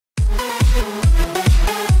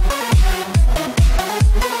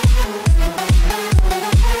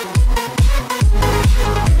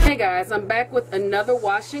back with another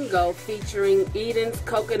wash and go featuring Eden's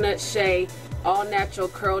Coconut Shea All Natural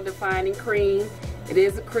Curl Defining Cream. It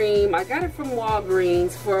is a cream. I got it from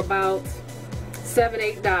Walgreens for about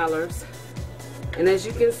 $7–8. And as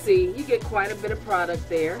you can see, you get quite a bit of product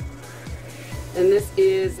there. And this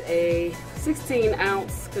is a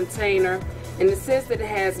 16-ounce container, and it says that it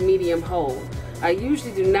has medium hold. I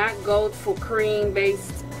usually do not go for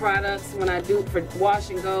cream-based products when I do for wash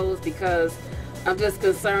and goes because I'm just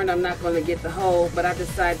concerned I'm not going to get the hold, but I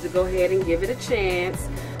decided to go ahead and give it a chance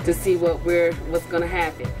to see what's going to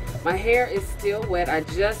happen. My hair is still wet. I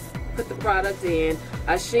just put the product in.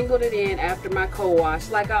 I shingled it in after my co-wash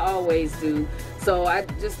like I always do. So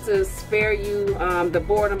just to spare you the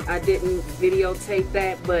boredom, I didn't videotape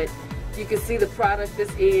that, but you can see the product is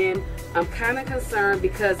in. I'm kind of concerned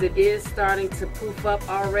because it is starting to poof up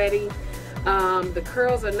already. The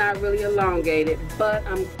curls are not really elongated, but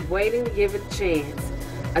I'm waiting to give it a chance.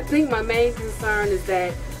 I think my main concern is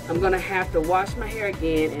that I'm going to have to wash my hair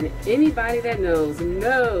again, and anybody that knows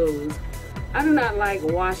I do not like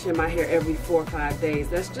washing my hair every 4 or 5 days.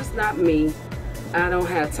 That's just not me. I don't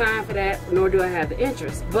have time for that, nor do I have the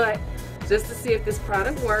interest. But just to see if this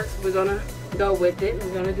product works, we're going to go with it.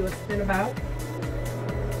 We're going to do a spin about.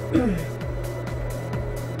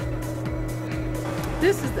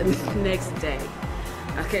 This is the next day.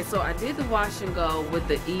 Okay, so I did the wash and go with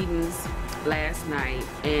the Edens last night,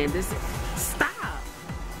 and this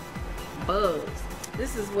bugs.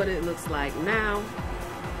 This is what it looks like now.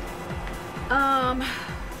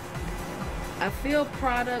 I feel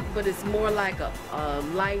product, but it's more like a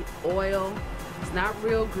light oil. It's not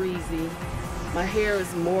real greasy. My hair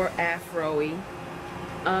is more afro-y.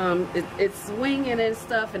 It's swinging and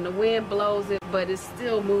stuff, and the wind blows it, but it's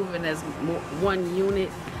still moving as one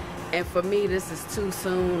unit. And for me, this is too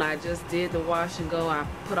soon. I just did the wash and go. I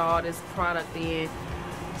put all this product in.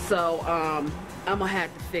 So I'm gonna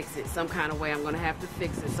have to fix it some kind of way. I'm gonna have to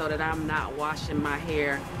fix it so that I'm not washing my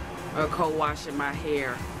hair or co-washing my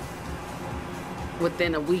hair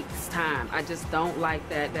within a week's time. I just don't like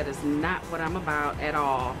that. That is not what I'm about at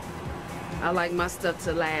all. I like my stuff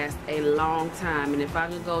to last a long time, and if I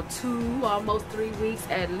can go 2, almost 3 weeks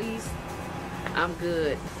at least, I'm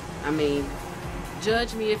good. I mean,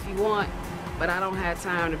 judge me if you want, but I don't have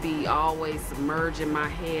time to be always submerging my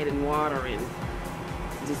head in water and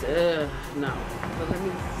just no. But let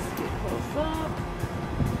me get close up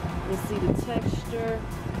and see the texture.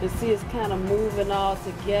 You see it's kind of moving all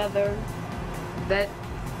together. That,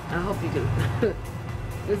 I hope you can,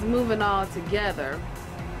 it's moving all together.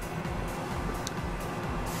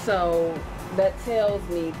 So that tells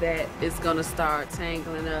me that it's gonna start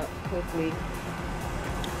tangling up quickly.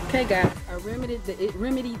 Okay guys, I remedied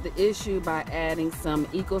the issue by adding some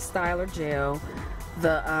Eco Styler gel,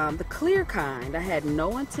 the clear kind. I had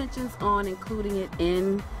no intentions on including it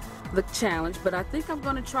in the challenge, but I think I'm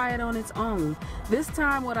gonna try it on its own. This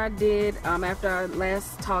time what I did after I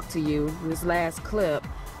last talked to you in this last clip,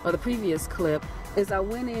 or the previous clip, is I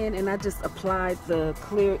went in and I just applied the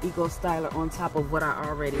clear Eco Styler on top of what I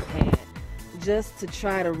already had, just to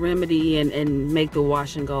try to remedy and make the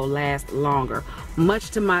wash and go last longer.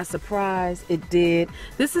 Much to my surprise, it did.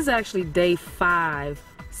 This is actually day 5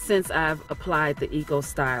 since I've applied the Eco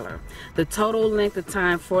Styler. The total length of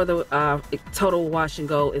time for the total wash and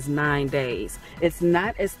go is 9 days. It's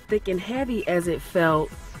not as thick and heavy as it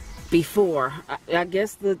felt before. I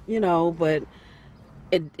guess but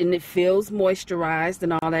it feels moisturized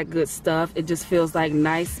and all that good stuff. It just feels like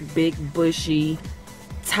nice, big, bushy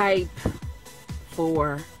type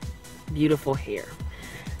for beautiful hair.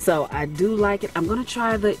 So I do like it. I'm gonna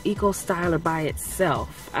try the Eco Styler by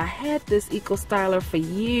itself. I had this Eco Styler for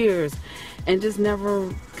years and just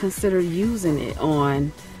never considered using it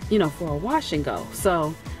on, for a wash and go.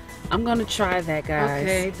 So I'm gonna try that, guys.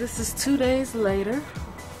 Okay, this is 2 days later,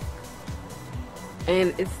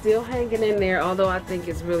 and it's still hanging in there, although I think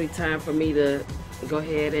it's really time for me to go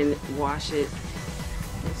ahead and wash it.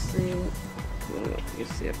 Let's see. You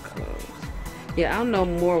see it close. Yeah, I'll know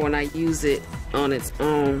more when I use it on its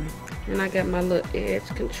own. And I got my little edge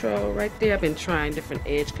control right there. I've been trying different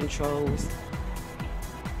edge controls.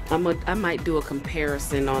 I might do a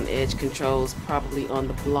comparison on edge controls probably on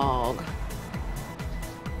the blog.